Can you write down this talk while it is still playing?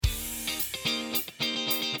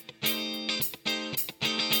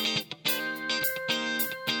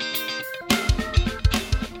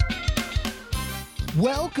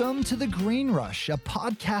Welcome to The Green Rush, a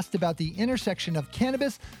podcast about the intersection of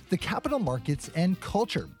cannabis, the capital markets, and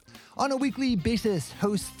culture. On a weekly basis,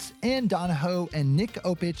 hosts Ann Donahoe and Nick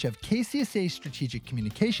Opich of KCSA Strategic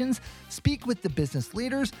Communications speak with the business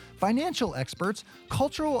leaders, financial experts,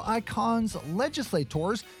 cultural icons,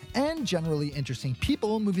 legislators, and generally interesting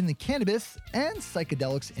people moving the cannabis and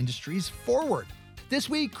psychedelics industries forward. This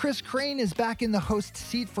week, Chris Crane is back in the host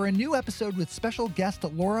seat for a new episode with special guest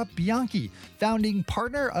Laura Bianchi, founding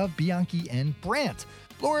partner of Bianchi and Brandt.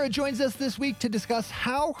 Laura joins us this week to discuss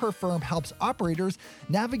how her firm helps operators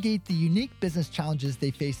navigate the unique business challenges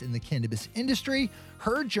they face in the cannabis industry,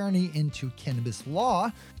 her journey into cannabis law,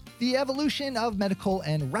 the evolution of medical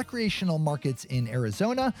and recreational markets in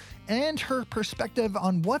Arizona, and her perspective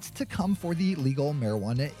on what's to come for the legal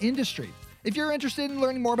marijuana industry. If you're interested in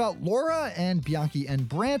learning more about Laura and Bianchi and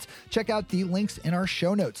Brandt, check out the links in our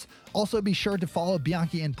show notes. Also, be sure to follow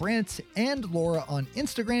Bianchi and Brandt and Laura on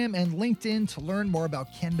Instagram and LinkedIn to learn more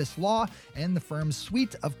about cannabis law and the firm's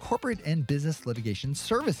suite of corporate and business litigation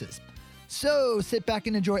services. So sit back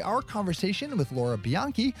and enjoy our conversation with Laura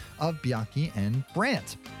Bianchi of Bianchi and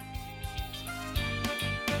Brandt.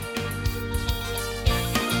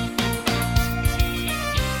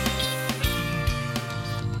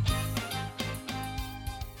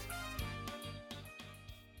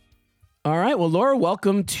 All right. Well, Laura,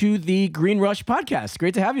 welcome to the Green Rush podcast.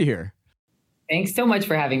 Great to have you here. Thanks so much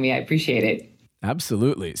for having me. I appreciate it.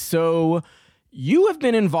 Absolutely. So you have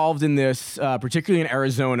been involved in this, particularly in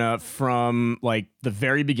Arizona, from like the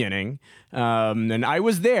very beginning. And I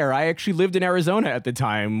was there. I actually lived in Arizona at the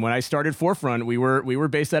time when I started Forefront. We were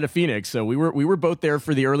based out of Phoenix, so we were both there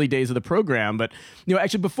for the early days of the program. But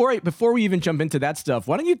actually, before we even jump into that stuff,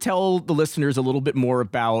 why don't you tell the listeners a little bit more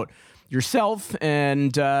about yourself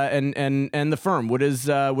and the firm? What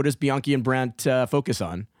does Bianchi and Brandt focus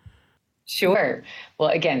on? Sure. Well,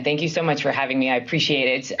 again, thank you so much for having me. I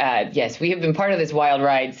appreciate it. Yes, we have been part of this wild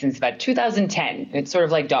ride since about 2010. It's sort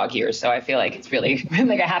of like dog years, so I feel like it's really been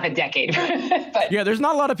like a half a decade. But yeah, there's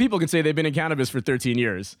not a lot of people can say they've been in cannabis for 13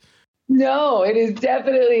 years. No, it is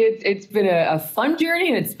definitely, it's been a fun journey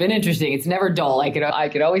and it's been interesting. It's never dull. I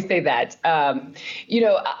could always say that.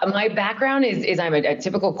 My background is I'm a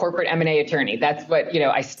typical corporate M&A attorney. That's what,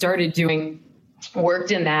 I started doing, worked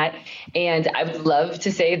in that. And I would love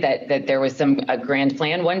to say that there was a grand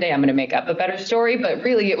plan. One day I'm going to make up a better story, but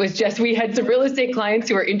really it was just, we had some real estate clients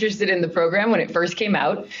who were interested in the program when it first came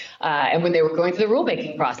out and when they were going through the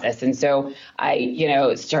rulemaking process. And so I,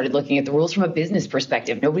 started looking at the rules from a business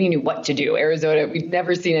perspective. Nobody knew what to do. Arizona, we've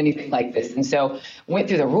never seen anything like this. And so went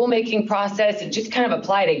through the rulemaking process and just kind of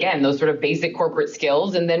applied again, those sort of basic corporate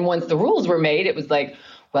skills. And then once the rules were made, it was like,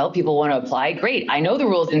 well, people want to apply. Great. I know the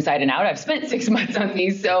rules inside and out. I've spent 6 months on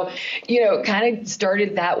these. So, kind of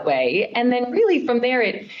started that way. And then really from there,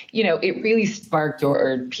 it really sparked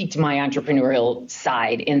or piqued my entrepreneurial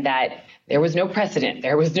side in that there was no precedent.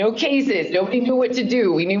 There was no cases. Nobody knew what to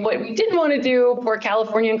do. We knew what we didn't want to do. Poor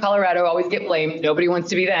California and Colorado always get blamed. Nobody wants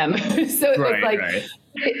to be them. So it was like, right.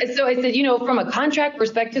 So I said, from a contract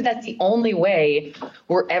perspective, that's the only way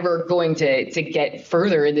we're ever going to get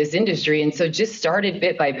further in this industry. And so just started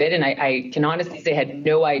bit by bit. And I can honestly say I had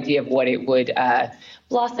no idea of what it would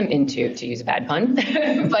blossom into, to use a bad pun.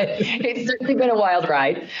 But it's certainly been a wild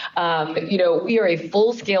ride. We are a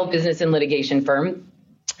full-scale business and litigation firm.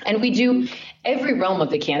 And we do every realm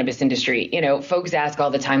of the cannabis industry. Folks ask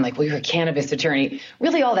all the time, like, well, you're a cannabis attorney.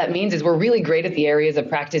 Really, all that means is we're really great at the areas of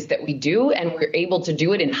practice that we do, and we're able to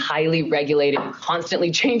do it in highly regulated,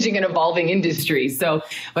 constantly changing and evolving industries. So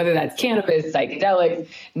whether that's cannabis, psychedelics,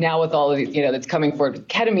 now with all of these, that's coming forward with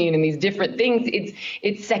ketamine and these different things,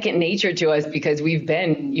 it's second nature to us because we've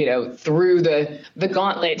been, through the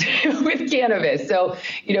gauntlet with cannabis. So,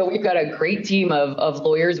 we've got a great team of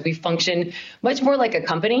lawyers. We function much more like a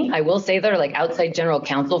company. I will say they're like outside general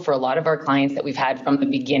counsel for a lot of our clients that we've had from the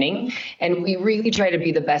beginning. And we really try to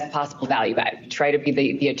be the best possible value add. We try to be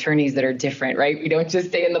the attorneys that are different, right? We don't just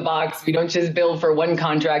stay in the box. We don't just bill for one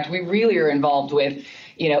contract. We really are involved with,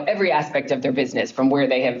 every aspect of their business, from where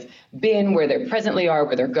they have been, where they presently are,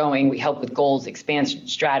 where they're going. We help with goals, expansion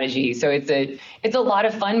strategy. So it's a lot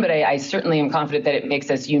of fun, but I certainly am confident that it makes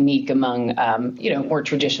us unique among, more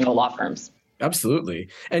traditional law firms. Absolutely.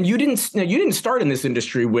 And you didn't start in this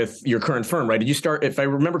industry with your current firm, right? Did you start, if I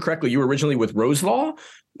remember correctly, you were originally with Rose Law?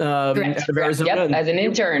 Correct. Yep, as an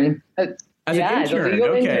intern. As an intern.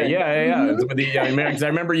 Okay. Intern. Yeah. Because I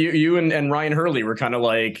remember you and Ryan Hurley were kind of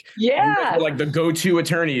like, like the go-to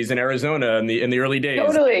attorneys in Arizona in the early days.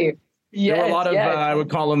 Totally. There were a lot of, I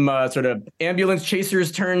would call them sort of ambulance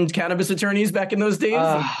chasers turned cannabis attorneys back in those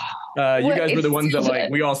days. You guys were the ones that like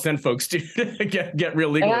we all sent folks to get real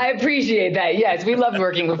legal. And I appreciate that. Yes, we loved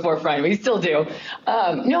working with Forefront. We still do.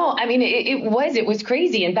 No, I mean, it was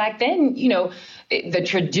crazy. And back then, the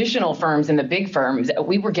traditional firms and the big firms,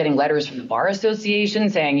 we were getting letters from the Bar Association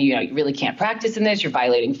saying, you really can't practice in this. You're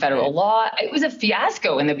violating federal law. It was a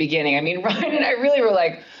fiasco in the beginning. I mean, Ryan and I really were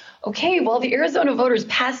like, okay, well, the Arizona voters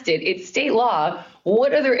passed it. It's state law.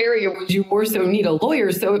 What other area would you more so need a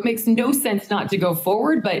lawyer? So it makes no sense not to go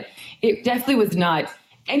forward. But it definitely was not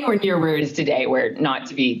anywhere near where it is today, where, not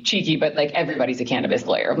to be cheeky, but like everybody's a cannabis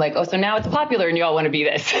lawyer. I'm like, oh, so now it's popular and you all want to be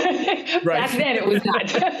this. Right. Back then it was not.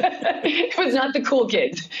 It was not the cool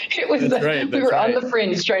kids. It was we were on the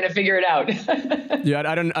fringe trying to figure it out. Yeah,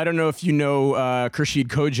 I don't know if you know Khurshid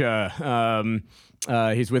Khoja.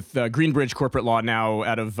 He's with Greenbridge Corporate Law now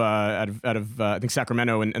out of I think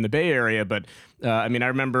Sacramento and the Bay Area. But I mean, I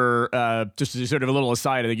remember just as sort of a little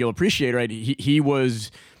aside, I think you'll appreciate, right? He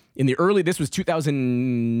was in the early. This was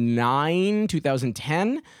 2009,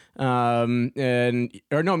 2010. 2010,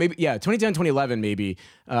 2011 maybe.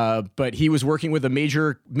 But he was working with a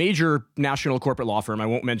major national corporate law firm. I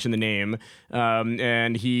won't mention the name.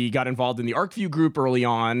 And he got involved in the ArcView group early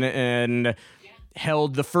on and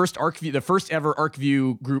held the first ever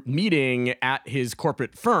ArcView group meeting at his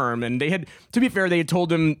corporate firm. And they had, to be fair, they had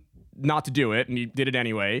told him not to do it, and he did it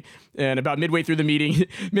anyway. And about midway through the meeting,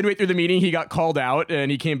 he got called out, and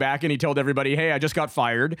he came back and he told everybody, "Hey, I just got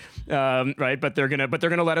fired, right? But they're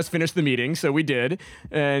gonna let us finish the meeting." So we did,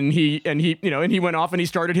 and he went off and he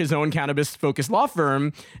started his own cannabis-focused law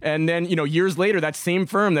firm. And then years later, that same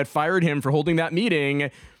firm that fired him for holding that meeting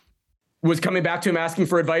was coming back to him asking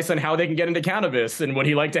for advice on how they can get into cannabis and would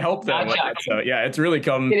he like to help them. So yeah, it's really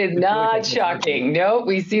come. It is not shocking. No,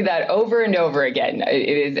 we see that over and over again. It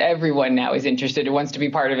is, everyone now is interested and wants to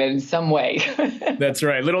be part of it in some way. That's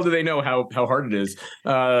right. Little do they know how hard it is.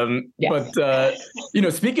 Yes. But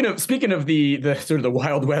speaking of the sort of the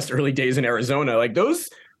Wild West early days in Arizona, like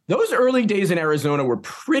those early days in Arizona were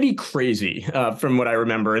pretty crazy from what I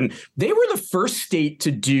remember. And they were the first state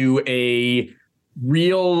to do a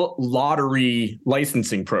real lottery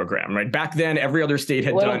licensing program, right? Back then, every other state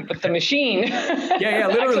had done with the machine. Yeah,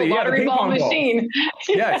 literally, lottery ball machine.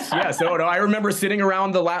 Yes. So I remember sitting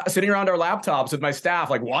around our laptops with my staff,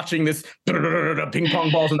 like watching this ping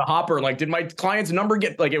pong balls in the hopper. Like, did my client's number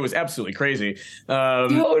get? Like, it was absolutely crazy.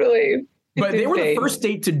 Totally. But they were the first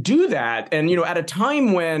state to do that, and at a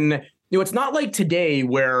time when. It's not like today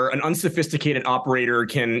where an unsophisticated operator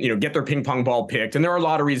can, get their ping pong ball picked. And there are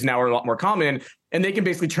lotteries now are a lot more common, and they can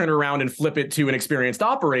basically turn around and flip it to an experienced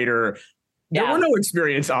operator. There were no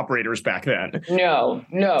experienced operators back then. No,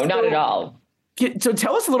 not at all. So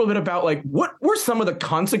tell us a little bit about what were some of the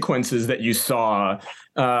consequences that you saw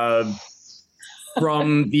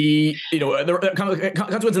from the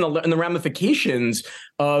consequences and the ramifications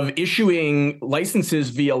of issuing licenses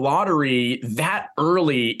via lottery that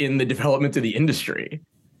early in the development of the industry.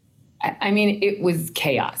 I mean, it was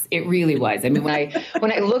chaos. It really was. I mean,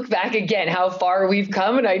 when I look back again, how far we've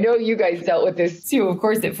come, and I know you guys dealt with this too, of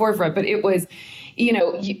course, at Forefront, but it was,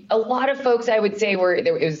 a lot of folks, I would say,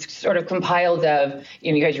 it was sort of compiled of,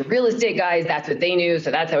 you guys are real estate guys, that's what they knew,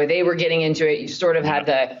 so that's how they were getting into it. You sort of had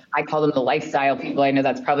I call them the lifestyle people. I know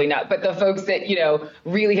that's probably not, but the folks that,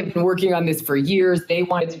 really have been working on this for years, they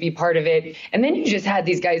wanted to be part of it. And then you just had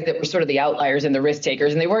these guys that were sort of the outliers and the risk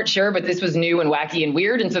takers, and they weren't sure, but this was new and wacky and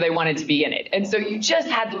weird, and so they wanted to be in it. And so you just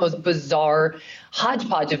had the most bizarre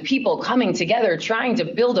hodgepodge of people coming together trying to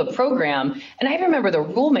build a program. And I remember the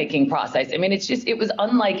rulemaking process. I mean, it was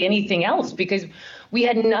unlike anything else because we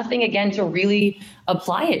had nothing, again, to really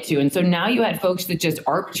apply it to. And so now you had folks that just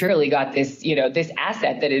arbitrarily got this, this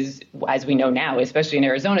asset that is, as we know now, especially in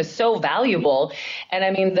Arizona, so valuable. And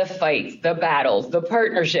I mean, the fights, the battles, the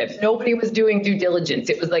partnerships, nobody was doing due diligence.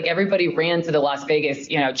 It was like everybody ran to the Las Vegas,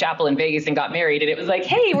 chapel in Vegas and got married. And it was like,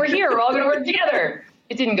 hey, we're here. We're all going to work together.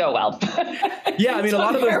 It didn't go well. Yeah, I mean, a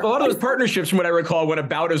lot of those partnerships, from what I recall, went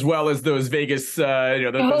about as well as those Vegas,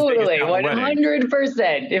 totally,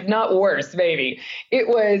 100%, if not worse, maybe. It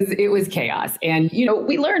was chaos, and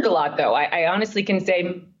we learned a lot, though. I honestly can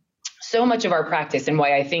say. So much of our practice, and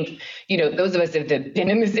why I think, those of us that have been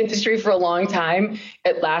in this industry for a long time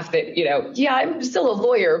laugh that, I'm still a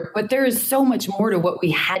lawyer, but there is so much more to what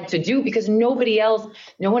we had to do because no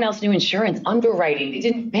one else knew insurance, underwriting, they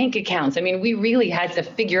didn't bank accounts. I mean, we really had to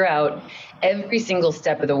figure out every single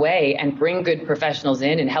step of the way and bring good professionals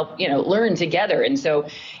in and help, learn together. And so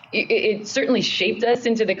it certainly shaped us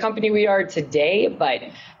into the company we are today, but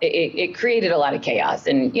it created a lot of chaos.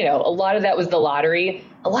 And, a lot of that was the lottery.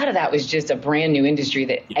 a lot of that was just a brand new industry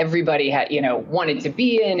that everybody had, wanted to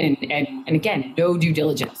be in. And again, no due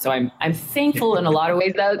diligence. So I'm thankful in a lot of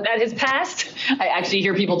ways that has passed. I actually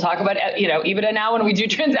hear people talk about, EBITDA now when we do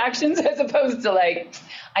transactions, as opposed to like,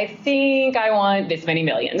 I think I want this many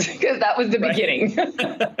millions, because that was the beginning.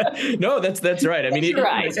 No, that's right. I mean,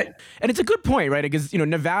 and it's a good point, right? Because,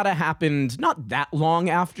 Nevada happened not that long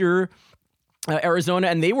after Arizona,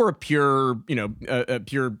 and they were a pure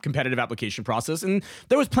competitive application process, and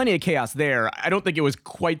there was plenty of chaos there. I don't think it was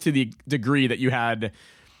quite to the degree that you had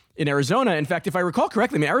in Arizona. In fact, if I recall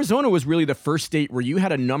correctly, I mean, Arizona was really the first state where you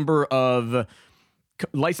had a number of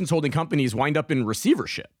license holding companies wind up in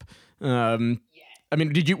receivership. I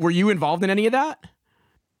mean, were you involved in any of that?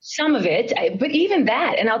 Some of it, but even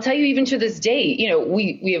that, and I'll tell you, even to this day,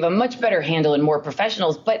 we have a much better handle and more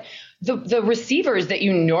professionals, but the receivers that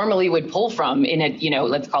you normally would pull from in a,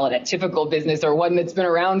 let's call it a typical business or one that's been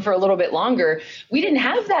around for a little bit longer, we didn't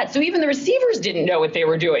have that. So even the receivers didn't know what they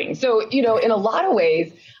were doing. So, in a lot of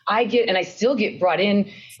ways, I still get brought in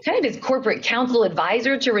kind of as corporate counsel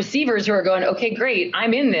advisor to receivers who are going, okay, great,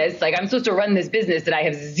 I'm in this. Like, I'm supposed to run this business that I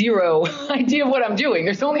have zero idea what I'm doing.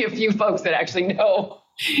 There's only a few folks that actually know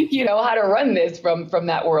how to run this from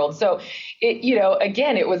that world. So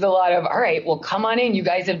again, it was a lot of, all right, well, come on in. You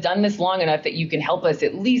guys have done this long enough that you can help us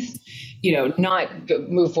at least, not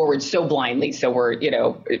move forward so blindly. So we're,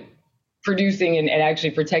 producing and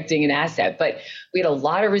actually protecting an asset. But we had a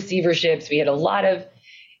lot of receiverships. You had a lot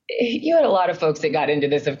of folks that got into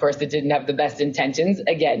this, of course, that didn't have the best intentions.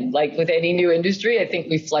 Again, like with any new industry, I think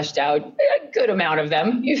we flushed out a good amount of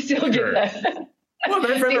them. You still get that. Well,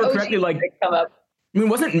 but if I remember correctly, come up. I mean,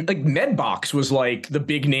 wasn't like MedBox was like the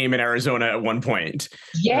big name in Arizona at one point?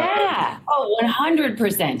 Yeah.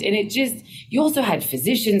 100%. And you also had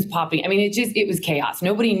physicians popping. I mean, it was chaos.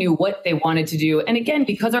 Nobody knew what they wanted to do. And again,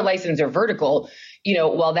 because our licenses are vertical,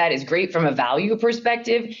 while that is great from a value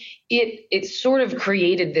perspective, it sort of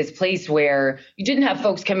created this place where you didn't have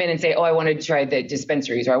folks come in and say, oh, I want to try the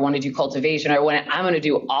dispensaries, or I want to do cultivation, or I'm going to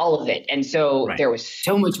do all of it. And so There was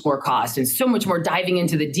so much more cost and so much more diving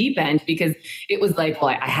into the deep end, because it was like,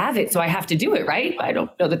 well, I have it, so I have to do it, right? I don't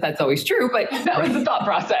know that that's always true, but that was the thought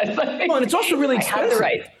process. Well, and it's also really expensive. I have the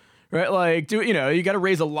right. Right? Like, you got to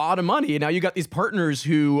raise a lot of money. And now you got these partners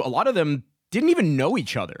who, a lot of them didn't even know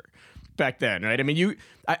each other back then, right? I mean,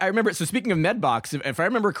 I remember, so speaking of MedBox, if I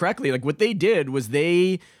remember correctly, like what they did was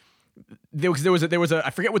there was a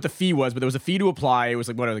I forget what the fee was, but there was a fee to apply. It was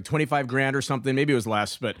like 25 grand or something. Maybe it was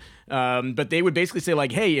less, but they would basically say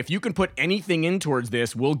like, hey, if you can put anything in towards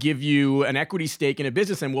this, we'll give you an equity stake in a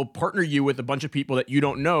business, and we'll partner you with a bunch of people that you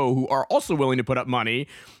don't know who are also willing to put up money,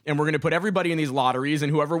 and we're going to put everybody in these lotteries,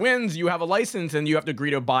 and whoever wins, you have a license, and you have to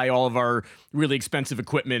agree to buy all of our really expensive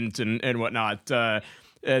equipment and whatnot.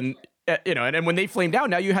 And when they flamed out,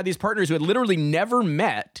 now you had these partners who had literally never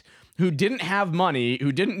met, who didn't have money,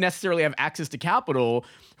 who didn't necessarily have access to capital,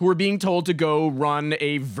 who were being told to go run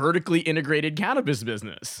a vertically integrated cannabis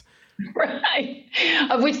business. Right.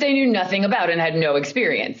 Of which they knew nothing about and had no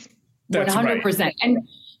experience. That's 100%. Right. And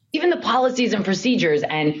even the policies and procedures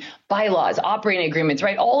and bylaws, operating agreements,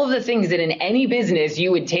 right? All of the things that in any business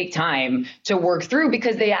you would take time to work through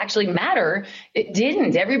because they actually matter. It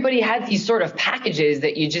didn't. Everybody had these sort of packages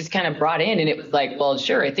that you just kind of brought in, and it was like, well,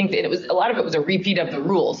 sure. I think that a lot of it was a repeat of the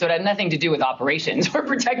rules. So it had nothing to do with operations or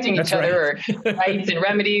protecting each other or rights and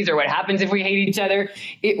remedies or what happens if we hate each other.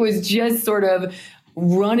 It was just sort of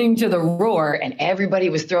running to the roar, and everybody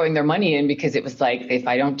was throwing their money in because it was like, if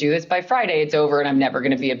I don't do this by Friday, it's over and I'm never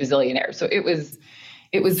going to be a bazillionaire. So it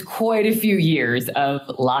was quite a few years of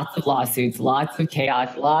lots of lawsuits, lots of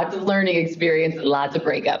chaos, lots of learning experience, lots of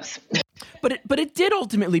breakups. But it did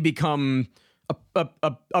ultimately become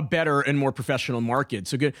a better and more professional market.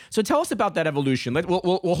 So good. So tell us about that evolution.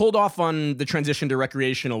 We'll hold off on the transition to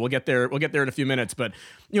recreational. We'll get there in a few minutes. But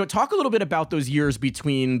talk a little bit about those years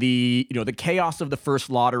between the chaos of the first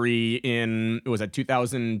lottery in, what was that,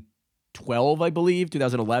 2012, I believe,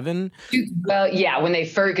 2011. Well, yeah, when they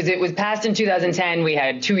first, because it was passed in 2010, we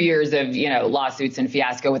had 2 years of lawsuits and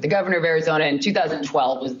fiasco with the governor of Arizona, and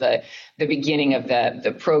 2012 was the beginning of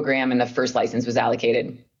the program, and the first license was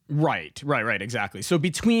allocated. Right, exactly. So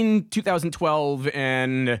between 2012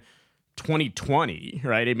 and 2020,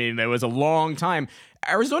 right? I mean, there was a long time.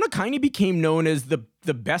 Arizona kind of became known as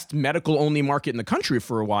the best medical-only market in the country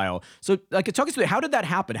for a while. So, talk us through, how did that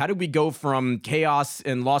happen? How did we go from chaos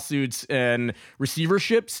and lawsuits and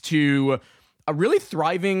receiverships to a really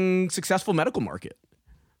thriving, successful medical market?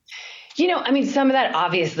 I mean, some of that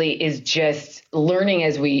obviously is just learning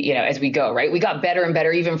as we go, right? We got better and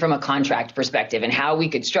better, even from a contract perspective, and how we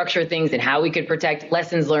could structure things and how we could protect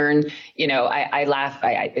lessons learned. I laugh.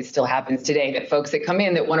 It still happens today that folks that come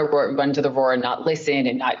in that want to run to the roar and not listen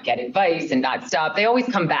and not get advice and not stop, they always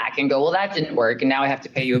come back and go, well, that didn't work. And now I have to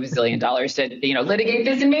pay you $1 bazillion to, litigate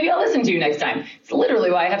this, and maybe I'll listen to you next time. It's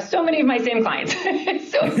literally why I have so many of my same clients.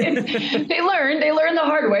 So they learn the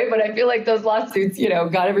hard way, but I feel like those lawsuits,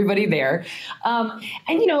 got everybody there.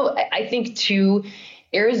 I think too,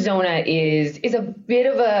 Arizona is a bit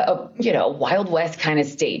of a Wild West kind of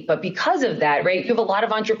state, but because of that, right, you have a lot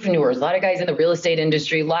of entrepreneurs, a lot of guys in the real estate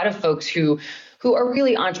industry, a lot of folks who are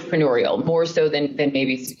really entrepreneurial, more so than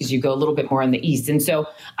maybe as you go a little bit more on the east. And so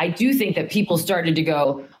I do think that people started to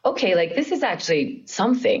go, okay, like this is actually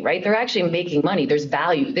something, right? They're actually making money. There's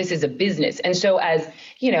value. This is a business. And so as,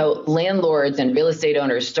 landlords and real estate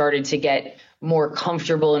owners started to get more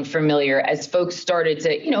comfortable and familiar, as folks started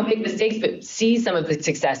to, make mistakes, but see some of the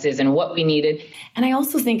successes and what we needed. And I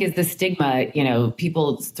also think as the stigma,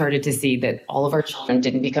 people started to see that all of our children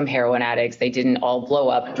didn't become heroin addicts. They didn't all blow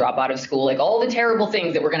up and drop out of school. Like all the terrible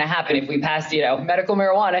things that were going to happen if we passed, medical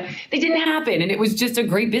marijuana, they didn't happen. And it was just a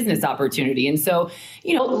great business opportunity. And so,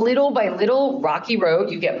 little by little, rocky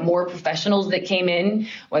road, you get more professionals that came in,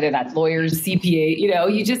 whether that's lawyers,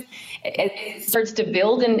 CPA, it starts to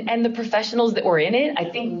build, and the professionals that were in it, I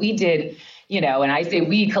think we did, and I say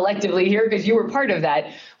we collectively here because you were part of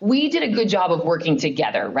that, we did a good job of working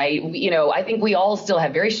together, right? I think we all still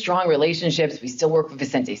have very strong relationships. We still work with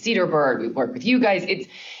Vicente Cedarberg. We work with you guys.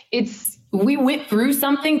 We went through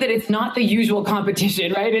something that it's not the usual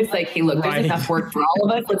competition, right? It's like, hey, look, there's enough work for all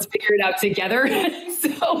of us. Let's figure it out together.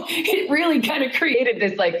 So it really kind of created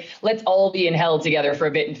this, like, let's all be in hell together for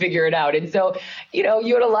a bit and figure it out. And so, you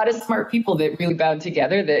had a lot of smart people that really bound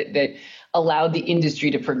together that allowed the industry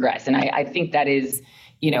to progress. And I think that is,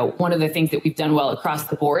 one of the things that we've done well across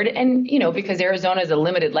the board. And, because Arizona is a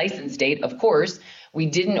limited license state, of course, we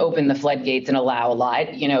didn't open the floodgates and allow a lot.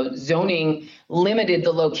 Zoning limited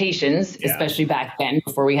the locations, especially back then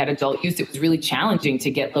before we had adult use. It was really challenging to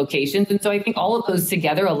get locations. And so I think all of those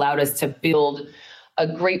together allowed us to build a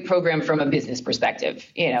great program from a business perspective,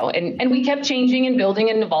 and we kept changing and building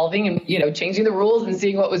and evolving and, changing the rules and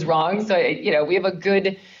seeing what was wrong. So, we have a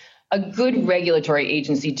good regulatory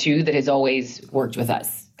agency too that has always worked with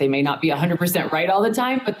us. They may not be 100% right all the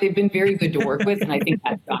time, but they've been very good to work with. And I think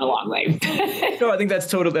that's gone a long way. No, I think that's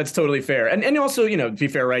totally fair. And also, to be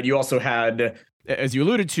fair, right, you also had, as you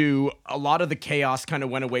alluded to, a lot of the chaos kind of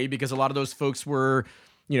went away because a lot of those folks were,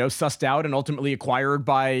 sussed out and ultimately acquired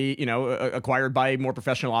by more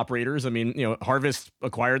professional operators. I mean, Harvest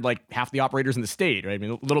acquired like half the operators in the state, right? I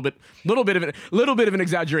mean, a little bit of an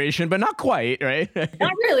exaggeration, but not quite, right?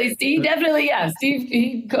 Not really. Steve, definitely, yeah. Steve,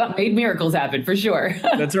 he made miracles happen for sure.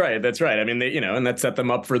 That's right. I mean, and that set them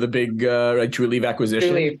up for the big True Leave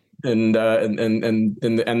acquisition. True Leave. And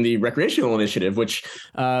the recreational initiative, which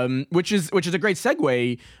is a great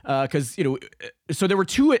segue because so there were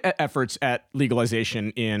two efforts at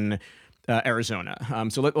legalization in Arizona.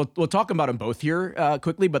 So we'll talk about them both here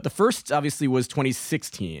quickly. But the first obviously was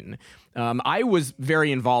 2016. I was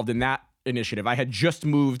very involved in that initiative. I had just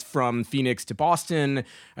moved from Phoenix to Boston.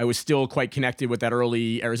 I was still quite connected with that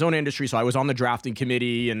early Arizona industry, so I was on the drafting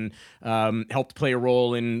committee and helped play a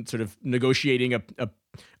role in sort of negotiating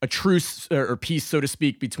a truce or peace, so to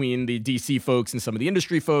speak, between the DC folks and some of the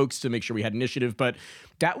industry folks to make sure we had initiative. But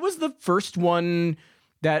that was the first one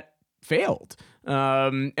that failed.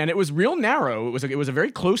 And it was real narrow. It was a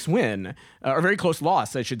very close win, or very close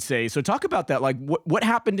loss, I should say. So talk about that. Like what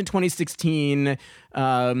happened in 2016?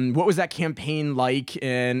 What was that campaign like?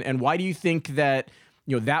 And why do you think that,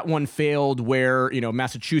 that one failed where,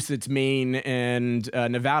 Massachusetts, Maine, and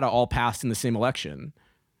Nevada all passed in the same election?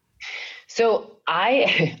 So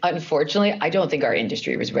unfortunately, I don't think our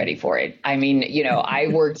industry was ready for it. I mean, I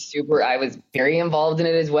was very involved in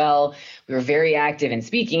it as well. We were very active in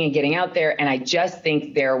speaking and getting out there. And I just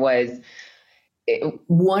think there was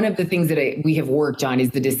one of the things that we have worked on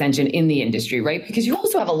is the dissension in the industry, right? Because you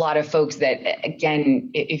also have a lot of folks that, again,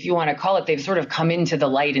 if you want to call it, they've sort of come into the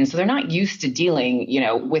light. And so they're not used to dealing,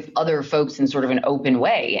 with other folks in sort of an open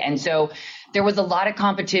way. And so there was a lot of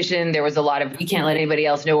competition. There was a lot of, we can't let anybody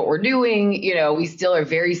else know what we're doing. We still are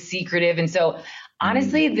very secretive. And so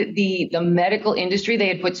honestly, the medical industry, they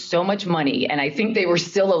had put so much money, and I think they were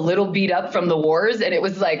still a little beat up from the wars. And it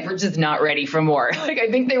was like, we're just not ready for more. Like,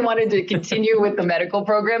 I think they wanted to continue with the medical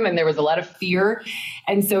program, and there was a lot of fear.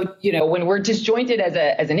 And so, when we're disjointed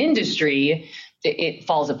as an industry, it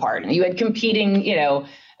falls apart. And you had competing,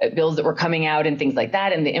 bills that were coming out and things like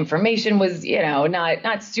that. And the information was,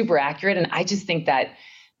 not super accurate. And I just think that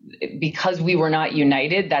because we were not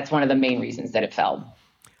united, that's one of the main reasons that it fell.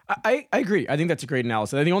 I agree. I think that's a great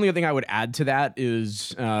analysis. The only other thing I would add to that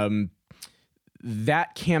is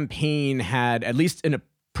that campaign had, at least in a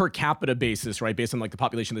per capita basis, right, based on like the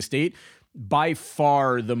population of the state, by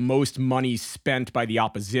far the most money spent by the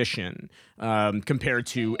opposition compared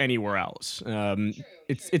to anywhere else.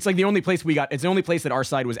 It's like the only place it's the only place that our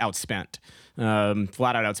side was outspent,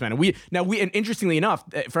 flat out outspent. And interestingly enough,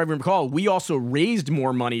 if I recall, we also raised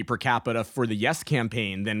more money per capita for the Yes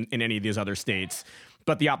campaign than in any of these other states,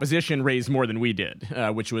 but the opposition raised more than we did,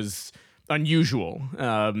 which was unusual.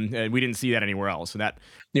 And we didn't see that anywhere else. So that,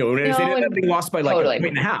 they ended up being lost by like a point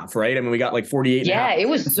and a half, right? I mean, we got like 48. Yeah, it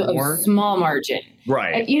was a small margin.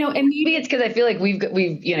 Right. And maybe it's because I feel like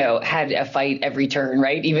we've had a fight every turn,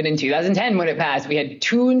 right? Even in 2010 when it passed, we had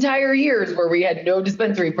 2 entire years where we had no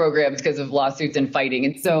dispensary programs because of lawsuits and fighting.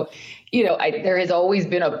 And so, there has always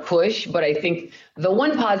been a push, but I think the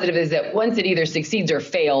one positive is that once it either succeeds or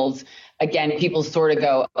fails, again, people sort of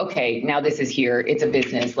go, okay, now this is here. It's a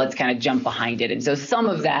business. Let's kind of jump behind it. And so some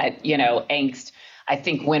of that, angst, I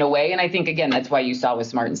think, went away. And I think, again, that's why you saw with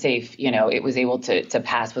Smart and Safe, it was able to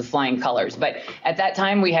pass with flying colors. But at that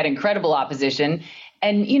time, we had incredible opposition.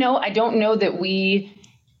 And, I don't know that we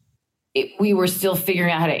were still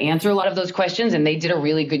figuring out how to answer a lot of those questions. And they did a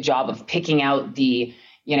really good job of picking out the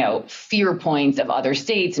fear points of other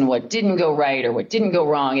states and what didn't go right or what didn't go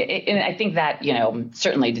wrong. And I think that,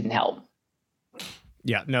 certainly didn't help.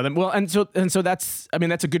 Yeah, no, and so that's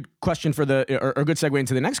a good question for or a good segue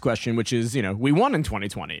into the next question, which is, we won in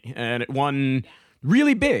 2020 and it won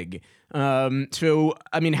really big. So,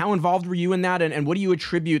 how involved were you in that? And what do you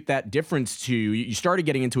attribute that difference to? You started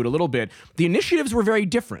getting into it a little bit. The initiatives were very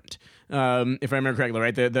different. If I remember correctly,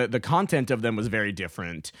 right? The content of them was very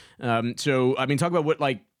different. So, talk about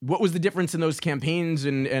what was the difference in those campaigns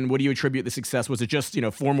and what do you attribute the success? Was it just,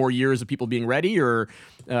 4 more years of people being ready, or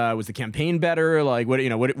was the campaign better? Like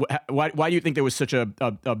why do you think there was such a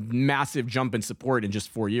massive jump in support in just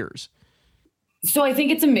 4 years? So I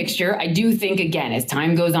think it's a mixture. I do think, again, as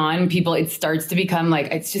time goes on, it starts to become like,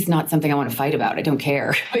 it's just not something I want to fight about. I don't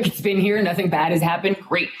care. Like, it's been here. Nothing bad has happened.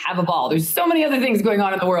 Great. Have a ball. There's so many other things going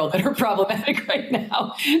on in the world that are problematic right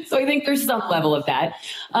now. So I think there's some level of that.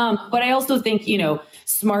 But I also think,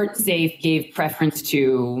 Smart Safe gave preference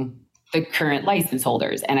to the current license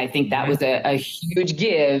holders. And I think that was a huge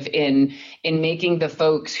give in making the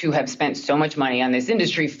folks who have spent so much money on this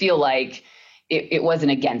industry feel like it wasn't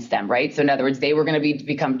against them, right? So in other words, they were going to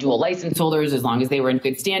become dual license holders as long as they were in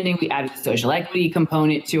good standing. We added the social equity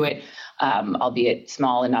component to it, albeit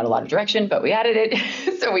small and not a lot of direction, but we added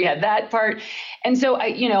it. So we had that part. And so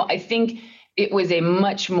I think it was a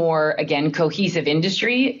much more, again, cohesive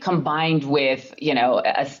industry combined with,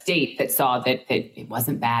 a state that saw that it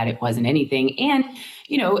wasn't bad, it wasn't anything. And,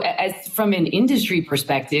 as from an industry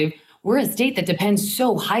perspective, we're a state that depends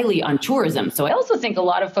so highly on tourism. So I also think a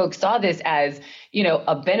lot of folks saw this as,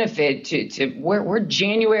 a benefit to we're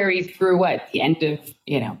January through the end of,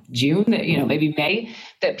 June, maybe May,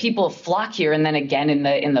 that people flock here, and then again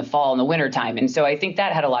in the fall and the winter time. And so I think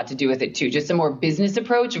that had a lot to do with it too, just a more business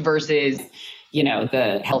approach versus,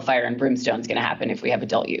 the hellfire and brimstone is going to happen if we have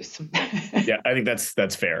adult use. Yeah, I think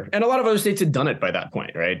that's fair. And a lot of other states had done it by that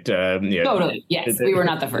point, right? Totally. Yes, we were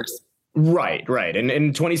not the first. Right. And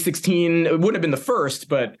in 2016, it wouldn't have been the first,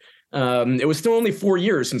 but it was still only 4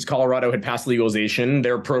 years since Colorado had passed legalization.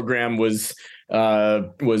 Their program was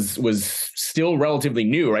still relatively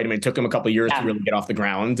new, right? It took them a couple of years to really get off the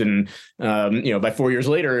ground, and by 4 years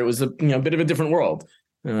later, it was a bit of a different world.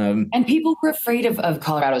 And people were afraid of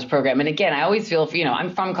Colorado's program. And again, I always feel,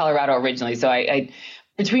 I'm from Colorado originally, so I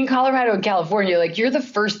between Colorado and California, you're the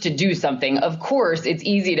first to do something. Of course, it's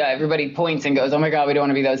easy to, everybody points and goes, oh my God, we don't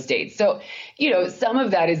want to be those states. So, some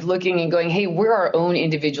of that is looking and going, hey, we're our own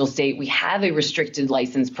individual state. We have a restricted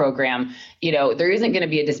license program. There isn't going to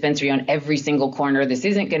be a dispensary on every single corner. This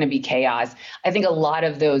isn't going to be chaos. I think a lot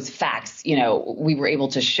of those facts, we were able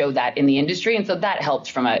to show that in the industry. And so that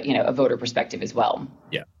helped from a voter perspective as well.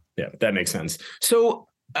 Yeah, that makes sense. So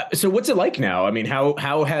what's it like now?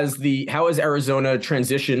 How has Arizona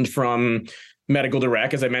transitioned from medical to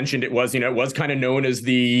rec? As I mentioned, it was kind of known as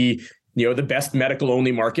the best medical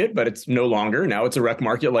only market, but it's no longer. Now it's a rec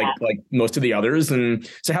market like most of the others. And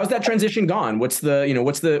so how's that transition gone? What's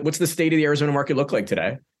the state of the Arizona market look like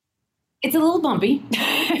today? It's a little bumpy.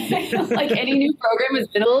 Like any new program,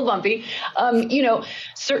 it's been a little bumpy.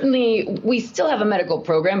 Certainly we still have a medical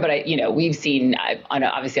program, but we've seen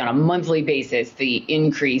obviously on a monthly basis, the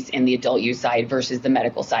increase in the adult use side versus the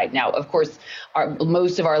medical side. Now, of course,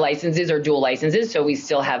 most of our licenses are dual licenses, so we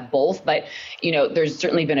still have both, but there's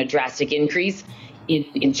certainly been a drastic increase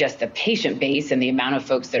in just the patient base and the amount of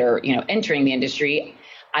folks that are, entering the industry.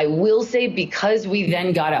 I will say, because we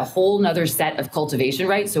then got a whole nother set of cultivation,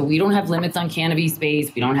 right? So we don't have limits on canopy space.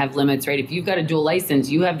 We don't have limits, right? If you've got a dual license,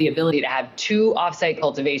 you have the ability to have 2 offsite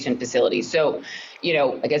cultivation facilities. So,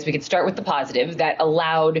 I guess we could start with the positive that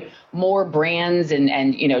allowed more brands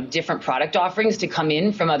and different product offerings to come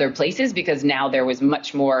in from other places, because now there was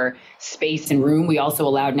much more space and room. We also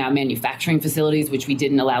allowed now manufacturing facilities, which we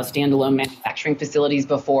didn't allow standalone manufacturing facilities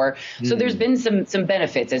before. So there's been some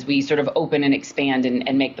benefits as we sort of open and expand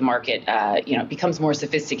and make the market, becomes more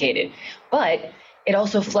sophisticated. But it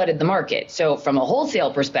also flooded the market. So from a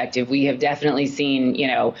wholesale perspective, we have definitely seen,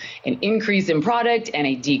 an increase in product and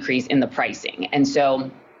a decrease in the pricing. And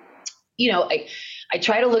so, I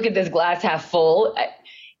try to look at this glass half full.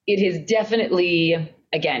 It has definitely,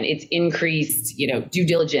 again, it's increased, due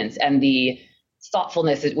diligence and the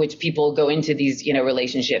thoughtfulness at which people go into these,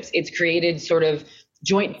 relationships. It's created sort of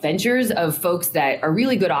joint ventures of folks that are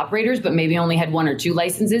really good operators, but maybe only had 1 or 2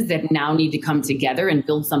 licenses that now need to come together and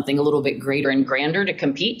build something a little bit greater and grander to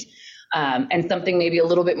compete, and something maybe a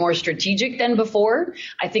little bit more strategic than before.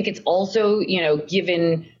 I think it's also,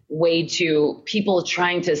 given way to people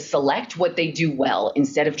trying to select what they do well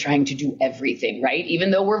instead of trying to do everything, right? Even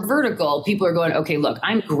though we're vertical, people are going, okay, look,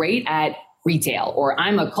 I'm great at retail, or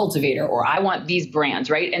I'm a cultivator, or I want these brands,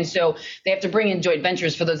 right? And so they have to bring in joint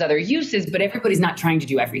ventures for those other uses, but everybody's not trying to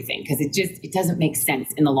do everything because it doesn't make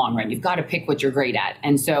sense in the long run. You've got to pick what you're great at.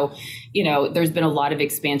 And so, there's been a lot of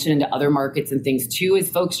expansion into other markets and things too, as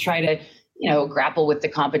folks try to, grapple with the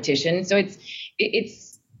competition. So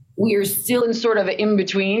we are still in sort of in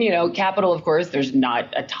between, capital, of course, there's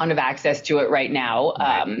not a ton of access to it right now.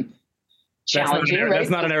 Challenging, that's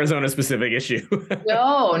not an Arizona specific issue.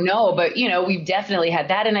 No, but we've definitely had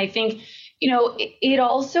that. And I think, it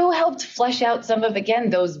also helped flesh out some of, again,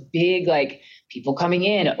 those big, like, people coming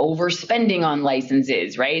in, overspending on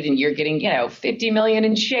licenses, right? And you're getting, 50 million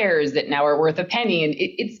in shares that now are worth a penny. And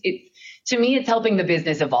it's to me, it's helping the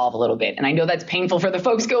business evolve a little bit. And I know that's painful for the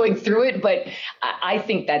folks going through it, but I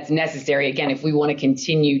think that's necessary. Again, if we want to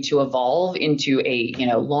continue to evolve into a,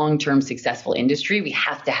 long-term successful industry, we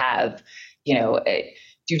have to have,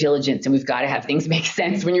 due diligence, and we've got to have things make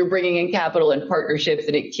sense when you're bringing in capital and partnerships,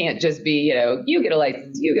 and it can't just be, you get a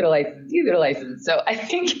license, you get a license, you get a license. So I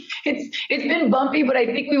think it's been bumpy, but I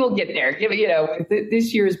think we will get there.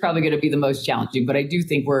 This year is probably going to be the most challenging, but I do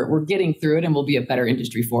think we're getting through it, and we'll be a better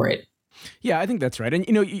industry for it. Yeah, I think that's right. And,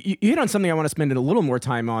 you hit on something I want to spend a little more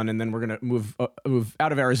time on, and then we're going to move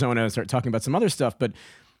out of Arizona and start talking about some other stuff. But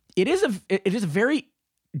it is a very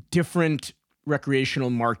different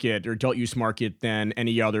recreational market or adult use market than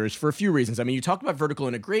any others for a few reasons. I mean, you talked about vertical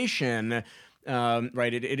integration,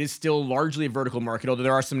 right? It is still largely a vertical market, although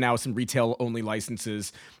there are some retail only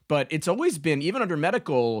licenses. But it's always been, even under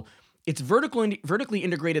medical, it's vertically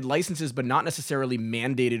integrated licenses, but not necessarily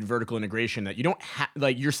mandated vertical integration. That you don't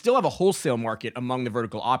you still have a wholesale market among the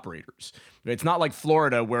vertical operators. It's not like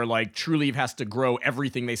Florida where Trulieve has to grow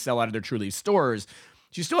everything they sell out of their Trulieve stores.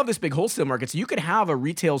 So you still have this big wholesale market. So you could have a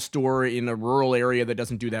retail store in a rural area that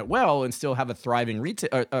doesn't do that well and still have a thriving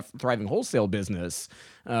thriving wholesale business.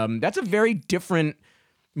 That's a very different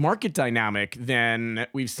market dynamic than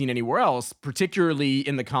we've seen anywhere else, particularly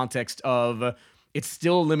in the context of it's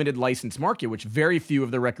still a limited license market, which very few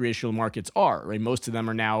of the recreational markets are, right? Most of them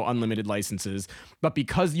are now unlimited licenses. But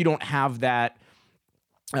because you don't have that,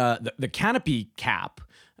 the canopy cap,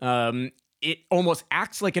 it almost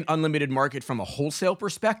acts like an unlimited market from a wholesale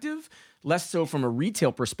perspective, less so from a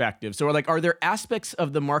retail perspective. So are there aspects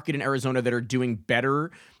of the market in Arizona that are doing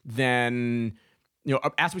better than,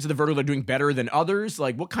 aspects of the vertical that are doing better than others?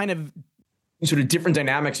 What kind of sort of different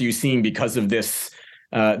dynamics are you seeing because of this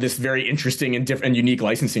very interesting and different and unique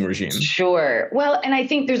licensing regime? Sure. Well, and I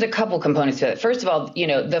think there's a couple components to it. First of all,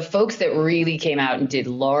 the folks that really came out and did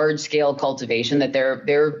large scale cultivation, that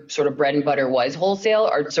their sort of bread and butter was wholesale,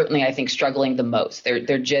 are certainly, I think, struggling the most.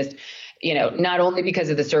 They're just, not only because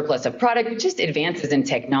of the surplus of product, but just advances in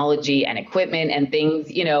technology and equipment and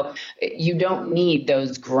things. You don't need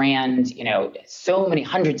those grand, so many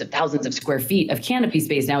hundreds of thousands of square feet of canopy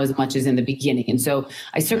space now as much as in the beginning. And so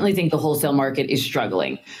I certainly think the wholesale market is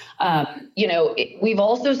struggling. We've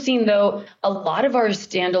also seen, though, a lot of our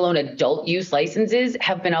standalone adult use licenses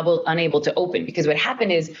have been unable to open because what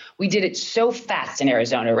happened is we did it so fast in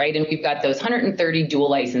Arizona, right? And we've got those 130 dual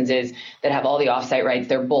licenses that have all the offsite rights.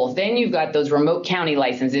 They're both. Then you've got those remote county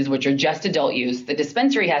licenses, which are just adult use. The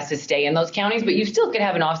dispensary has to stay in those counties, but you still could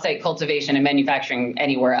have an offsite cultivation and manufacturing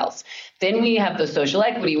anywhere else. Then we have the social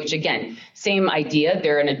equity, which again, same idea.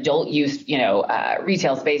 They're an adult use,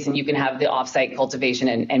 retail space, and you can have the offsite cultivation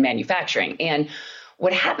and manufacturing. And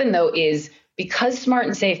what happened though is because Smart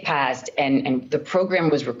and Safe passed and the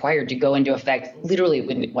program was required to go into effect literally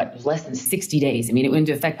within less than 60 days. I mean, it went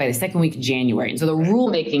into effect by the second week of January. And so the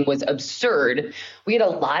rulemaking was absurd. We had a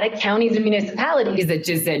lot of counties and municipalities that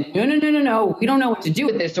just said, no, we don't know what to do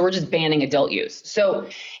with this. So we're just banning adult use. So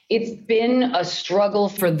it's been a struggle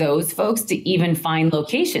for those folks to even find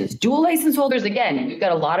locations. Dual license holders, again, we've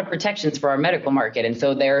got a lot of protections for our medical market. And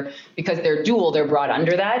so because they're dual, they're brought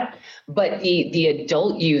under that. But the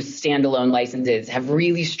adult use standalone licenses have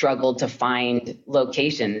really struggled to find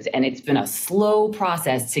locations. And it's been a slow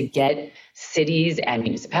process to get cities and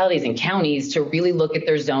municipalities and counties to really look at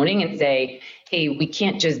their zoning and say, hey, we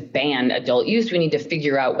can't just ban adult use. We need to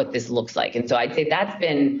figure out what this looks like. And so I'd say that's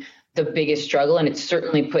been the biggest struggle. And it's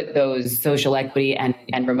certainly put those social equity and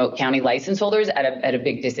remote county license holders at a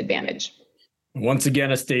big disadvantage. Once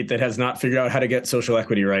again, a state that has not figured out how to get social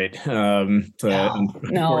equity right. No, and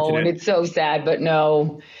it's so sad, but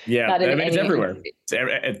no. Yeah, it's everywhere.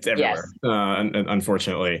 It's everywhere, yes.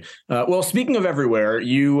 Unfortunately. Well, speaking of everywhere,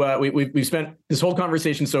 we've spent this whole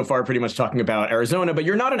conversation so far pretty much talking about Arizona, but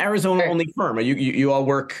you're not an Arizona-only firm. You all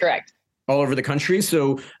work correct all over the country.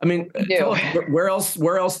 So, I mean, tell us, where else?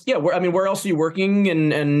 Yeah, where else are you working,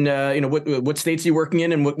 and what states are you working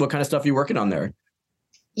in, and what kind of stuff are you working on there?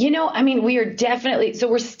 We are definitely, so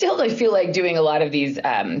we're still, I feel like, doing a lot of these,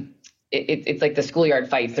 it's like the schoolyard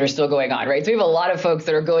fights that are still going on, right? So we have a lot of folks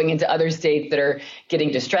that are going into other states that are getting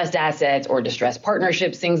distressed assets or distressed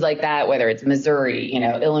partnerships, things like that, whether it's Missouri,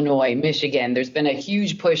 Illinois, Michigan. There's been a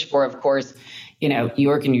huge push for, of course, New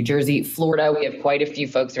York and New Jersey, Florida. We have quite a few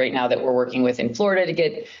folks right now that we're working with in Florida to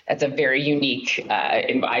get, that's a very unique,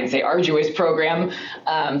 and I'd say arduous program.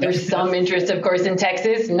 There's some interest, of course, in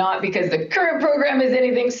Texas, not because the current program is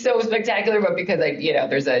anything so spectacular, but because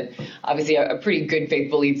there's obviously a pretty good faith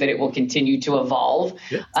belief that it will continue to evolve.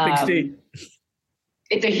 Yeah, it's a big state.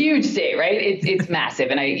 It's a huge state, right? It's massive.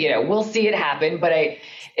 And we'll see it happen, but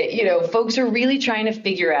folks are really trying to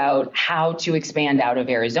figure out how to expand out of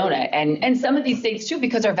Arizona and some of these states too,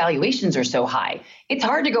 because our valuations are so high. It's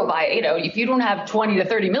hard to go buy, if you don't have 20 to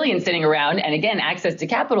 30 million sitting around, and again, access to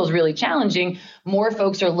capital is really challenging. More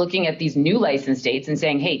folks are looking at these new license states and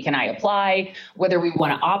saying, hey, can I apply? Whether we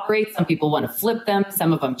want to operate, some people want to flip them.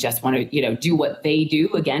 Some of them just want to, do what they do.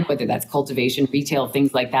 Again, whether that's cultivation, retail,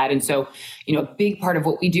 things like that. And so, a big part of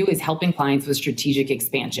what we do is helping clients with strategic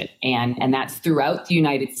expansion. And that's throughout the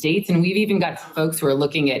United States. And we've even got some folks who are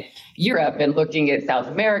looking at Europe and looking at South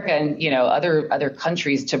America and, other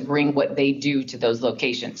countries to bring what they do to those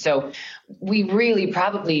locations. So we really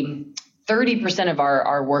probably 30% of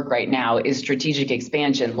our work right now is strategic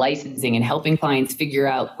expansion, licensing, and helping clients figure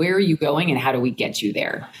out where are you going and how do we get you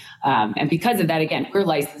there. And because of that, again, we're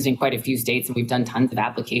licensed in quite a few states and we've done tons of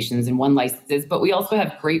applications and won licenses, but we also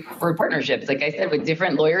have great preferred partnerships, like I said, with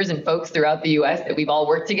different lawyers and folks throughout the U.S. that we've all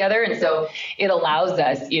worked together. And so it allows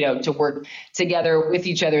us, to work together with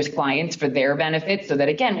each other's clients for their benefit so that,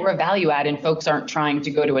 again, we're a value add and folks aren't trying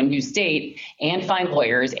to go to a new state and find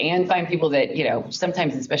lawyers and find people that,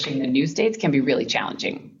 sometimes, especially in the new states, can be really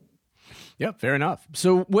challenging. Yeah, fair enough.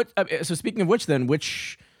 So so speaking of which then, what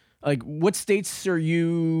states are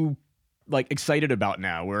you excited about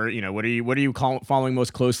now? Where what are you following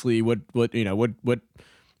most closely? What are you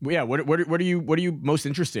most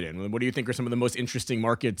interested in? What do you think are some of the most interesting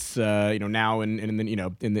markets now and in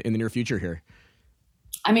the near future here?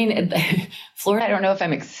 Florida, I don't know if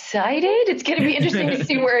I'm excited. It's going to be interesting to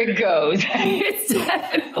see where it goes. It's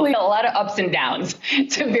definitely a lot of ups and downs.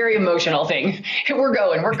 It's a very emotional thing. We're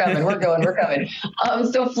going, we're coming, we're going, we're coming.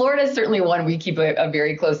 So Florida is certainly one we keep a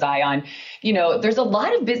very close eye on. There's a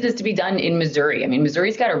lot of business to be done in Missouri.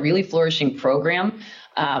 Missouri's got a really flourishing program.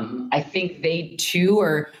 I think they too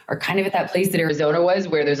are kind of at that place that Arizona was,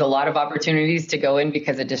 where there's a lot of opportunities to go in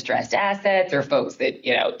because of distressed assets or folks that,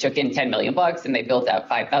 took in $10 million and they built out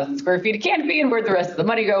 5,000 square feet of canopy, and where'd the rest of the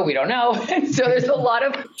money go? We don't know. So there's a lot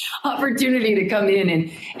of opportunity to come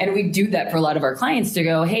in and we do that for a lot of our clients to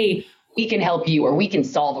go, hey, we can help you or we can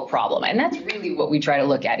solve a problem. And that's really what we try to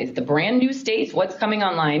look at is the brand new states, what's coming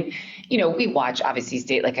online. We watch obviously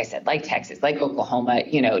state, like I said, like Texas, like Oklahoma,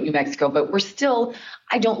 New Mexico, but we're still,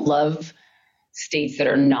 I don't love states that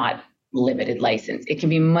are not limited license. It can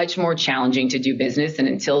be much more challenging to do business, and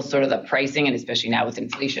until sort of the pricing, and especially now with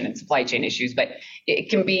inflation and supply chain issues, but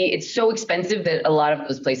it's so expensive that a lot of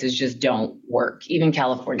those places just don't work. Even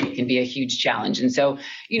California can be a huge challenge. And so,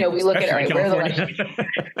 we look at, all right, where are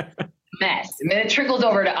the mess, and then it trickles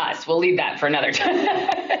over to us. We'll leave that for another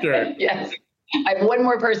time. Sure. Yes. I have one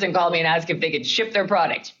more person call me and ask if they could ship their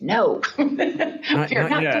product. No, we're not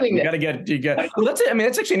doing this. Well, that's it. I mean,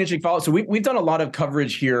 that's actually an interesting follow. So we've done a lot of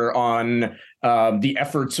coverage here on the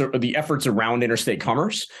efforts around interstate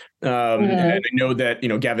commerce. And I know that,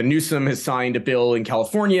 Gavin Newsom has signed a bill in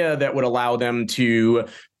California that would allow them to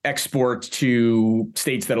export to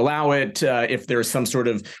states that allow it if there's some sort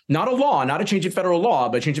of, not a change in federal law,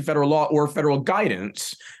 but change in federal law or federal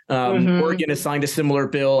guidance. Oregon has signed a similar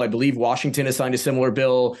bill. I believe Washington has signed a similar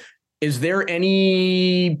bill. Is there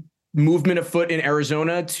any movement afoot in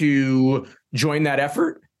Arizona to join that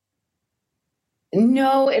effort?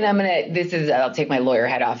 No, and I'll take my lawyer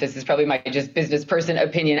hat off. This is probably my just business person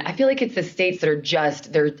opinion. I feel like it's the states that are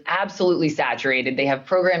they're absolutely saturated. They have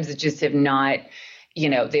programs that just have not,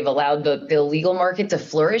 they've allowed the illegal market to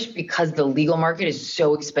flourish because the legal market is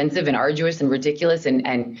so expensive and arduous and ridiculous,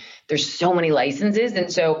 and there's so many licenses.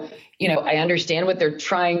 And so, I understand what they're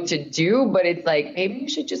trying to do, but it's like, maybe you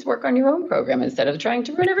should just work on your own program instead of trying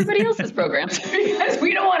to run everybody else's programs, because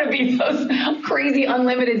we don't want to be those crazy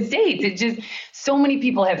unlimited states. It's just, so many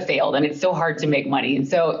people have failed and it's so hard to make money. And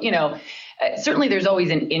so, certainly there's always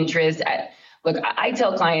an interest. Look, I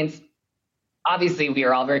tell clients, obviously, we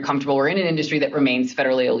are all very comfortable. We're in an industry that remains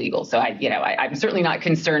federally illegal. So I'm certainly not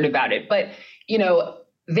concerned about it. But,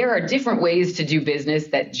 there are different ways to do business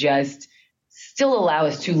that just still allow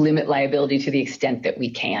us to limit liability to the extent that we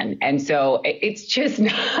can. And so it's just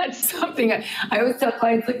not something I always tell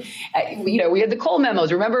clients, like, we had the Cole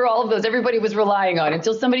memos. Remember all of those everybody was relying on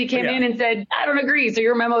until somebody came in and said, I don't agree. So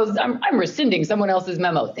your memos, I'm rescinding someone else's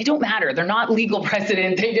memos. They don't matter. They're not legal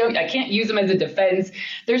precedent. I can't use them as a defense.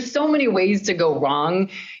 There's so many ways to go wrong.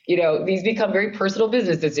 These become very personal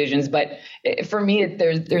business decisions. But for me,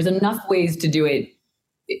 there's enough ways to do it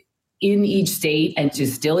in each state and to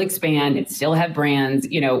still expand and still have brands.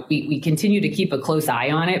 We continue to keep a close eye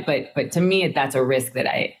on it, but to me, that's a risk that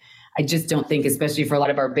I just don't think, especially for a lot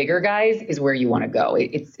of our bigger guys, is where you want to go.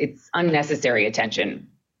 It's unnecessary attention.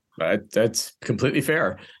 That's completely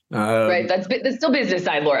fair. Right. That's still business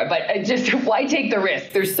side, Laura, but just why take the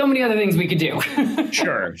risk? There's so many other things we could do.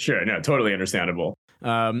 Sure. No, totally understandable.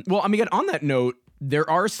 Well, I mean, on that note, there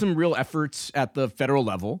are some real efforts at the federal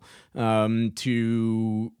level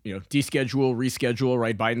to deschedule, reschedule.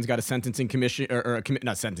 Right, Biden's got a sentencing commission,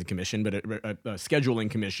 not sentencing commission, but a scheduling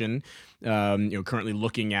commission. Currently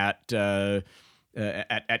looking at whether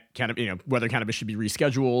cannabis should be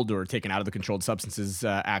rescheduled or taken out of the Controlled Substances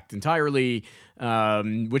Act entirely,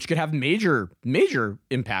 which could have major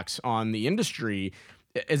impacts on the industry.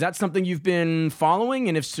 Is that something you've been following?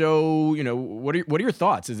 And if so, what are your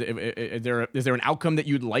thoughts? Is there an outcome that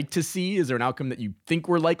you'd like to see? Is there an outcome that you think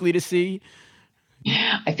we're likely to see?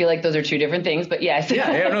 I feel like those are two different things, but yes.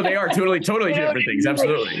 Yeah, no, they are totally different things.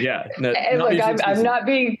 Absolutely. Yeah. No, and look, I'm not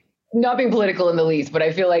being political in the least, but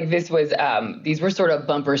I feel like this was, these were sort of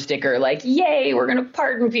bumper sticker, like, yay, we're going to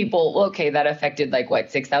pardon people. Well, okay, that affected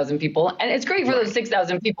 6,000 people. And it's great for those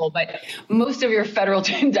 6,000 people, but most of your federal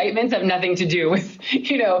indictments have nothing to do with,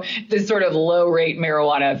 this sort of low rate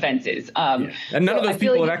marijuana offenses. And none of those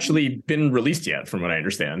people have actually been released yet, from what I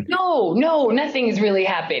understand. No, nothing has really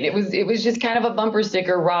happened. It was just kind of a bumper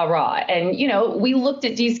sticker, rah. And, we looked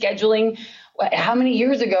at descheduling how many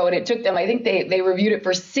years ago, and it took them, I think they reviewed it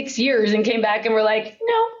for 6 years and came back and were like,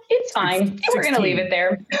 no, it's fine. We're going to leave it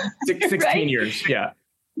there. 16 right? years. Yeah.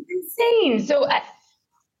 It's insane. So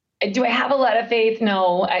do I have a lot of faith?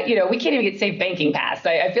 No. We can't even get safe banking passed.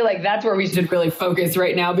 I feel like that's where we should really focus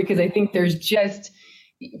right now, because I think there's just,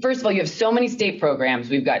 first of all, you have so many state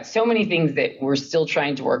programs. We've got so many things that we're still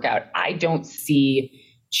trying to work out. I don't see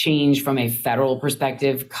change from a federal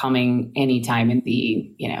perspective coming anytime in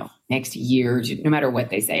the, next year, no matter what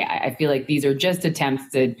they say. I feel like these are just attempts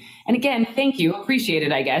to, and again, thank you, appreciate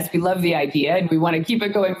it, I guess. We love the idea and we want to keep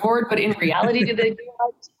it going forward, but in reality, do they do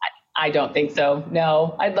that? I don't think so.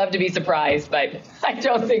 No, I'd love to be surprised, but I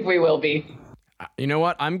don't think we will be. You know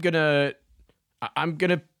what? I'm gonna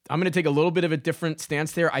take a little bit of a different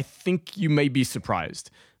stance there. I think you may be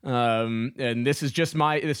surprised. And this is just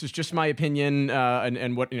my opinion,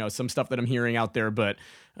 and what, some stuff that I'm hearing out there, but,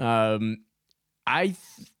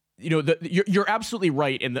 you're absolutely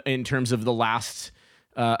right in terms of the last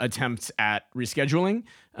attempts at rescheduling,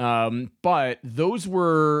 but those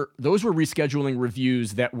were rescheduling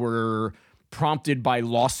reviews that were prompted by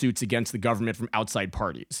lawsuits against the government from outside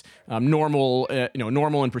parties. Normal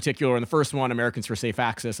in particular in the first one, Americans for Safe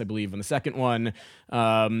Access, I believe, in the second one.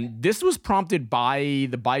 This was prompted by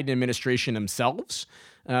the Biden administration themselves.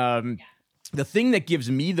 The thing that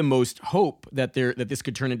gives me the most hope that this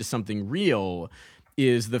could turn into something real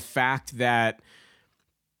is the fact that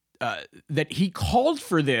he called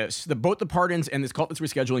for this, both the pardons and this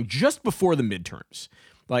rescheduling, just before the midterms.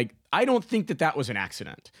 Like, I don't think that was an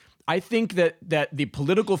accident. I think that the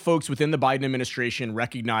political folks within the Biden administration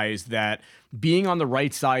recognize that being on the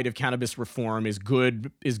right side of cannabis reform is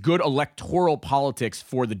good electoral politics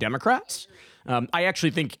for the Democrats. I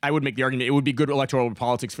actually think I would make the argument it would be good electoral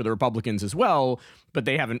politics for the Republicans as well, but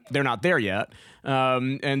they're not there yet.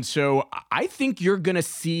 And so I think you're going to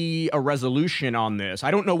see a resolution on this.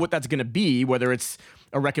 I don't know what that's going to be, whether it's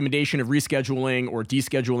a recommendation of rescheduling or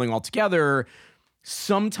descheduling altogether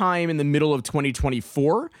sometime in the middle of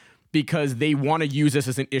 2024, because they want to use this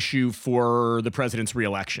as an issue for the president's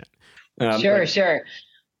reelection. Sure.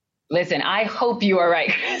 Listen, I hope you are right,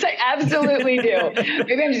 because I absolutely do.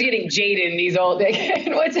 Maybe I'm just getting jaded in these old days.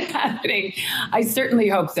 What's happening? I certainly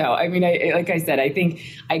hope so. I mean, like I said, I think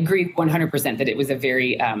I agree 100% that it was a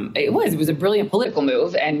very, it was a brilliant political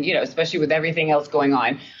move. And, especially with everything else going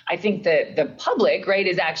on, I think that the public, right,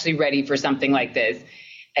 is actually ready for something like this.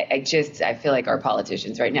 I feel like our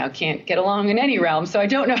politicians right now can't get along in any realm. So I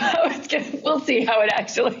don't know how we'll see how it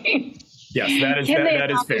actually. Yes, that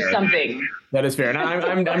is fair. Something. That is fair. And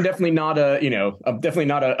I'm definitely not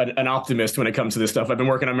an optimist when it comes to this stuff. I've been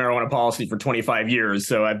working on marijuana policy for 25 years.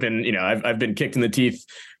 So I've been kicked in the teeth,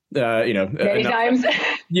 many times.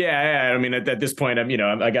 Yeah. I mean, at this point,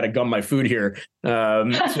 I got to gum my food here.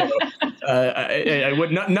 Nothing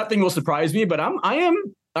will surprise me, but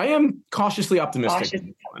I am cautiously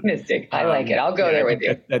optimistic. I like it. I'll go there with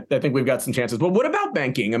you. I think we've got some chances. But what about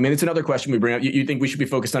banking? I mean, it's another question we bring up. You think we should be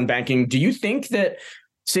focused on banking? Do you think that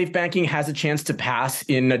safe banking has a chance to pass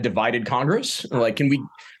in a divided Congress? Or I think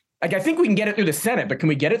we can get it through the Senate, but can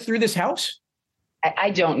we get it through this House?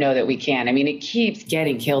 I don't know that we can. I mean, it keeps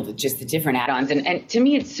getting killed with just the different add-ons. And to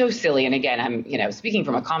me, it's so silly. And again, I'm, speaking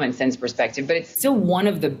from a common sense perspective, but it's still one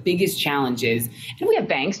of the biggest challenges. And we have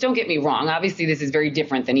banks, don't get me wrong. Obviously, this is very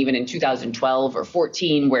different than even in 2012 or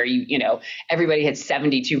 14, where everybody had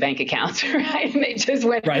 72 bank accounts, right? And they just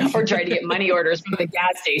went or tried to get money orders from the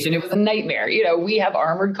gas station. It was a nightmare. We have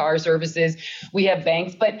armored car services, we have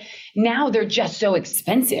banks, but now they're just so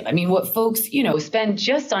expensive. I mean, what folks, spend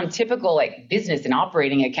just on typical business and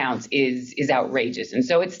operating accounts is outrageous. And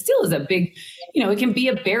so it still is a big, it can be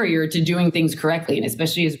a barrier to doing things correctly. And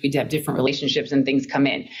especially as we have different relationships and things come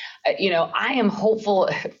in, I am hopeful.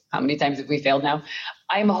 How many times have we failed now?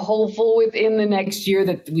 I'm hopeful within the next year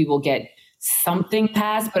that we will get something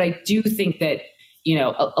passed. But I do think that,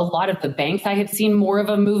 a lot of the banks, I have seen more of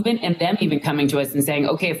a movement and them even coming to us and saying,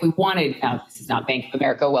 okay, if we wanted, now this is not Bank of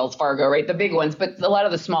America, Wells Fargo, right? The big ones, but a lot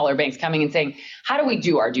of the smaller banks coming and saying, how do we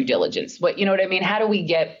do our due diligence? What I mean? How do we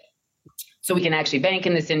get so we can actually bank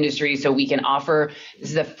in this industry, so we can offer, this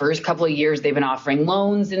is the first couple of years they've been offering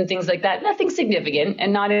loans and things like that. Nothing significant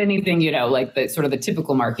and not anything, like the sort of the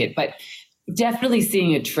typical market, but definitely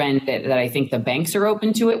seeing a trend that I think the banks are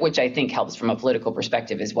open to it, which I think helps from a political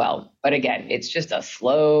perspective as well. But again, it's just a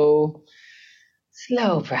slow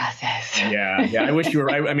process. Yeah. I wish you were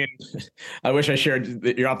right. I mean, I wish I shared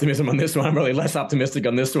your optimism on this one. I'm really less optimistic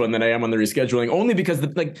on this one than I am on the rescheduling, only because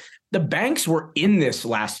the banks were in this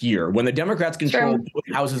last year when the Democrats controlled both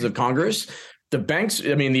houses of Congress. The banks,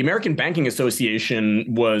 I mean, the American Banking Association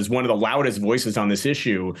was one of the loudest voices on this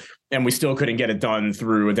issue, and we still couldn't get it done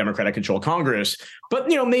through a Democratic-controlled Congress. But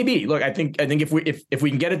maybe. Look, I think if we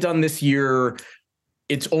can get it done this year,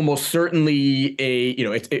 it's almost certainly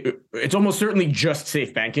it's almost certainly just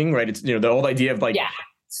safe banking, right? It's the old idea of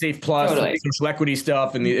Safe Plus, social equity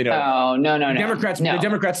stuff, and the no. The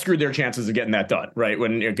Democrats screwed their chances of getting that done, right?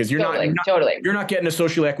 Because you're not getting a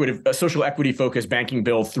social equity focused banking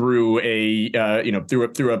bill through a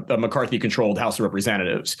McCarthy controlled House of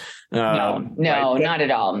Representatives. Not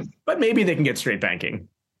at all. But maybe they can get straight banking.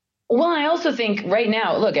 Well, I also think right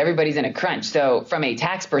now, look, everybody's in a crunch. So from a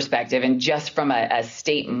tax perspective and just from a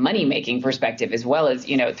state money making perspective, as well as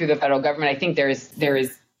through the federal government, I think there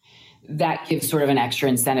is. That gives sort of an extra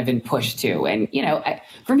incentive and push too. And,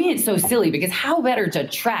 for me, it's so silly because how better to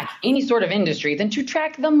track any sort of industry than to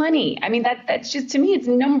track the money? I mean, that's just, to me, it's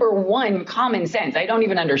number one common sense. I don't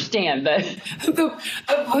even understand the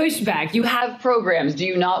pushback. You have programs. Do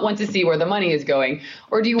you not want to see where the money is going?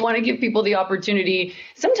 Or do you want to give people the opportunity,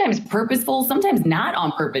 sometimes purposeful, sometimes not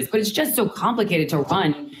on purpose, but it's just so complicated to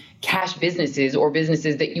run cash businesses or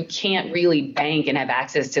businesses that you can't really bank and have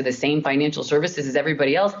access to the same financial services as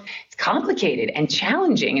everybody else, it's complicated and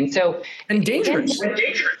challenging. And so, and dangerous.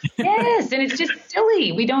 Yes. And it's just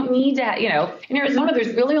silly. We don't need to, in Arizona,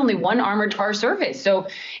 there's really only one armored car service. So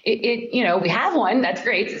we have one. That's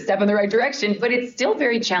great. It's a step in the right direction, but it's still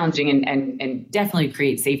very challenging and definitely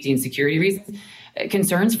creates safety and security reasons.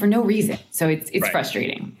 Concerns for no reason. So it's right.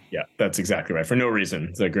 Frustrating. Yeah, that's exactly right. For no reason.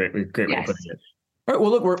 It's a great way of putting it. All right.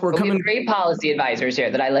 Well, look, we're coming. We have great policy advisors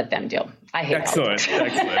here that I let them deal. I hate Excellent. Smart.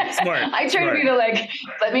 I try to be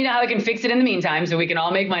let me know how I can fix it in the meantime so we can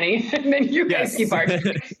all make money. And then you guys keep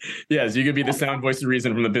arguing. Yes, you could be the sound voice of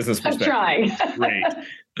reason from the business perspective. I'm trying. Great.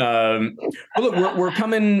 Well, look, we're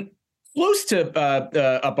coming close to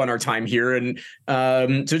up on our time here. And so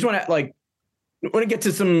I just want to get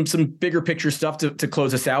to some bigger picture stuff to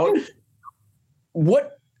close us out.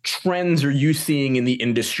 What trends are you seeing in the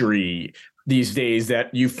industry these days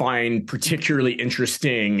that you find particularly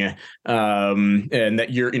interesting, and that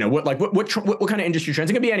you're, what kind of industry trends?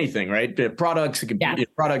 It could be anything, right? Products, it could be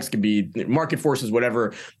products, it could be market forces,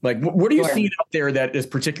 whatever. What are you seeing out there that is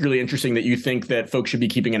particularly interesting that you think that folks should be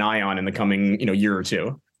keeping an eye on in the coming, year or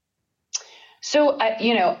two? So,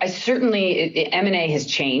 I certainly, M&A has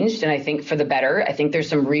changed, and I think for the better. I think there's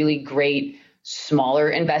some really great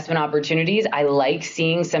smaller investment opportunities. I like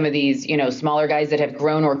seeing some of these, smaller guys that have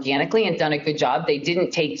grown organically and done a good job. They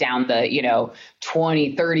didn't take down the, $20,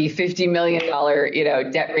 $30, $50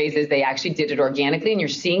 million, debt raises. They actually did it organically, and you're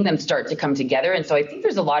seeing them start to come together. And so I think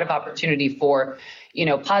there's a lot of opportunity for,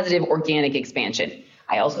 positive organic expansion.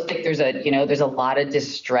 I also think there's a lot of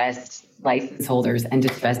distressed license holders and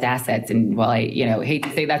distressed assets. And while I, hate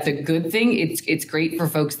to say that's a good thing, it's great for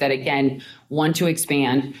folks that, again, want to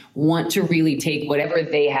expand, want to really take whatever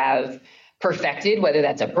they have perfected, whether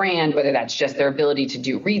that's a brand, whether that's just their ability to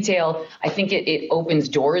do retail. I think it opens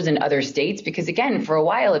doors in other states because, again, for a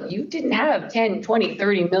while, if you didn't have 10, 20,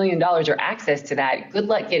 $30 million or access to that, good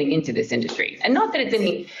luck getting into this industry. And not that it's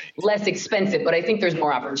any less expensive, but I think there's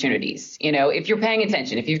more opportunities. If you're paying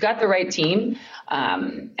attention, if you've got the right team,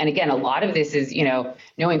 and again, a lot of this is,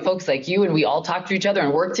 knowing folks like you, and we all talk to each other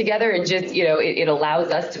and work together, and just, it allows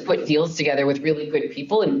us to put deals together with really good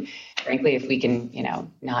people. And frankly, if we can,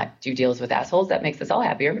 not do deals with assholes, that makes us all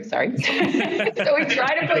happier. Sorry. So we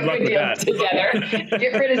try to put good deals together,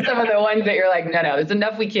 get rid of some of the ones that you're like, no, there's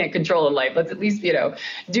enough we can't control in life. Let's at least,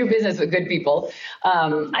 do business with good people.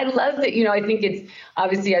 I love that, I think it's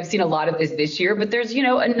obviously I've seen a lot of this year, but there's,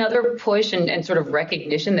 another push and sort of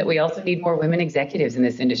recognition that we also need more women executives in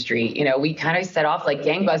this industry. We kind of set off like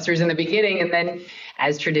gangbusters in the beginning, and then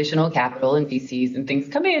as traditional capital and VCs and things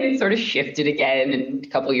come in, it sort of shifted again. And a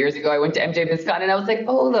couple of years ago, I went to MJ BizCon and I was like,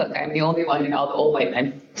 oh, look, I'm the only one in all the old white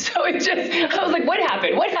men. So I was like, what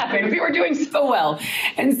happened? What happened? We were doing so well.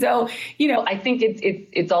 And so, I think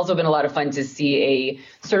it's also been a lot of fun to see a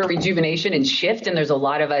sort of rejuvenation and shift. And there's a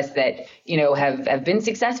lot of us that, have been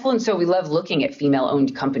successful. And so we love looking at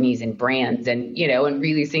female-owned companies and brands and, and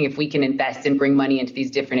really seeing if we can invest and bring money into these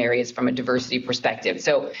different areas from a diversity perspective.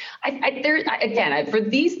 So for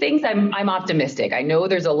these things, I'm optimistic. I know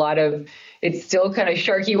there's a lot of, it's still kind of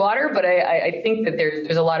sharky water, but I think that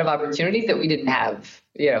there's a lot of opportunities that we didn't have,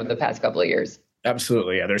 the past couple of years.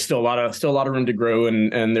 Absolutely. Yeah. There's still a lot of room to grow.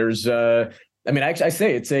 And there's, I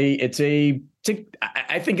say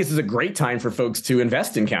I think this is a great time for folks to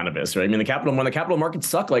invest in cannabis, right? I mean, when the capital markets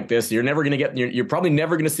suck like this, you're probably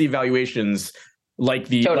never going to see valuations like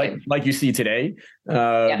like you see today.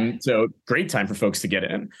 So great time for folks to get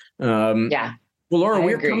in. Well, Laura,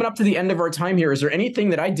 we're coming up to the end of our time here. Is there anything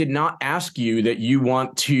that I did not ask you that you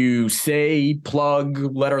want to say,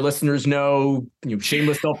 plug, let our listeners know,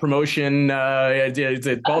 shameless self-promotion?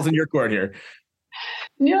 It falls in your court here.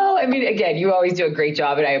 No, again, you always do a great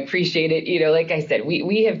job and I appreciate it. Like I said,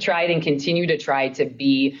 we have tried and continue to try to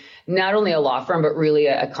be not only a law firm, but really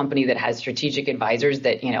a company that has strategic advisors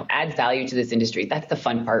that, adds value to this industry. That's the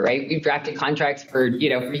fun part, right? We've drafted contracts for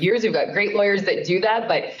years. We've got great lawyers that do that.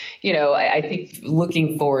 But, I think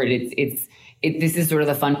looking forward, this is sort of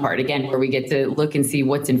the fun part, again, where we get to look and see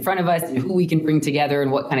what's in front of us and who we can bring together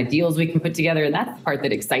and what kind of deals we can put together. And that's the part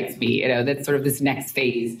that excites me. That's sort of this next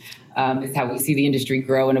phase is how we see the industry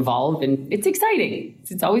grow and evolve. And it's exciting.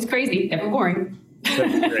 It's always crazy, never boring. That's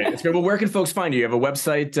great. That's great. Well, where can folks find you? You have a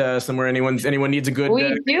website somewhere anyone needs a good We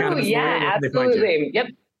do, yeah, absolutely. Yep.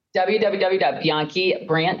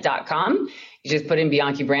 www.bianchibrandt.com. You just put in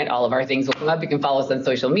Bianchi Brandt, all of our things will come up. You can follow us on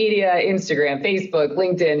social media, Instagram, Facebook,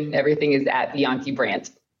 LinkedIn. Everything is at Bianchi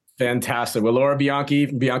Brandt. Fantastic. Well, Laura Bianchi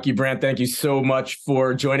Brandt, thank you so much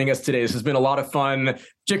for joining us today. This has been a lot of fun,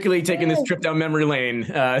 particularly taking this trip down memory lane.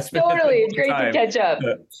 Totally. It's great to catch up.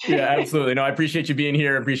 Yeah, absolutely. No, I appreciate you being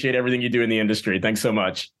here. Appreciate everything you do in the industry. Thanks so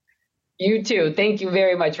much. You too. Thank you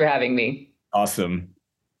very much for having me. Awesome.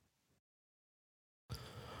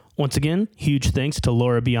 Once again, huge thanks to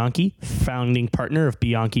Laura Bianchi, founding partner of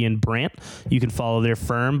Bianchi and Brandt. You can follow their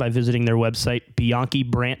firm by visiting their website,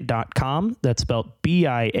 bianchibrandt.com. That's spelled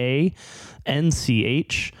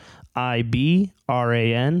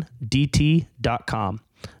BIANCHIBRANDT.com.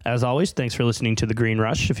 As always, thanks for listening to The Green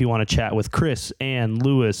Rush. If you want to chat with Chris, Ann,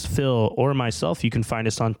 Lewis, Phil, or myself, you can find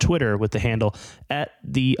us on Twitter with the handle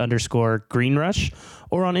 @the_Green Rush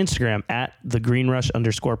or on Instagram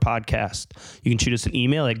 @the_Green_Rush_podcast. You can shoot us an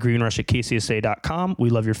email at greenrush@kcsa.com.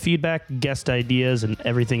 We love your feedback, guest ideas, and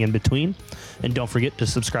everything in between. And don't forget to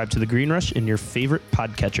subscribe to The Green Rush in your favorite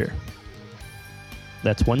podcatcher.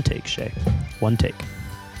 That's one take, Shay. One take.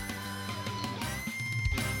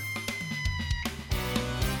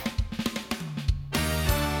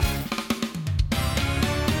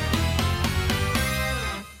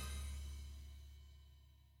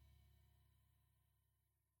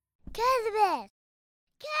 Cannabis.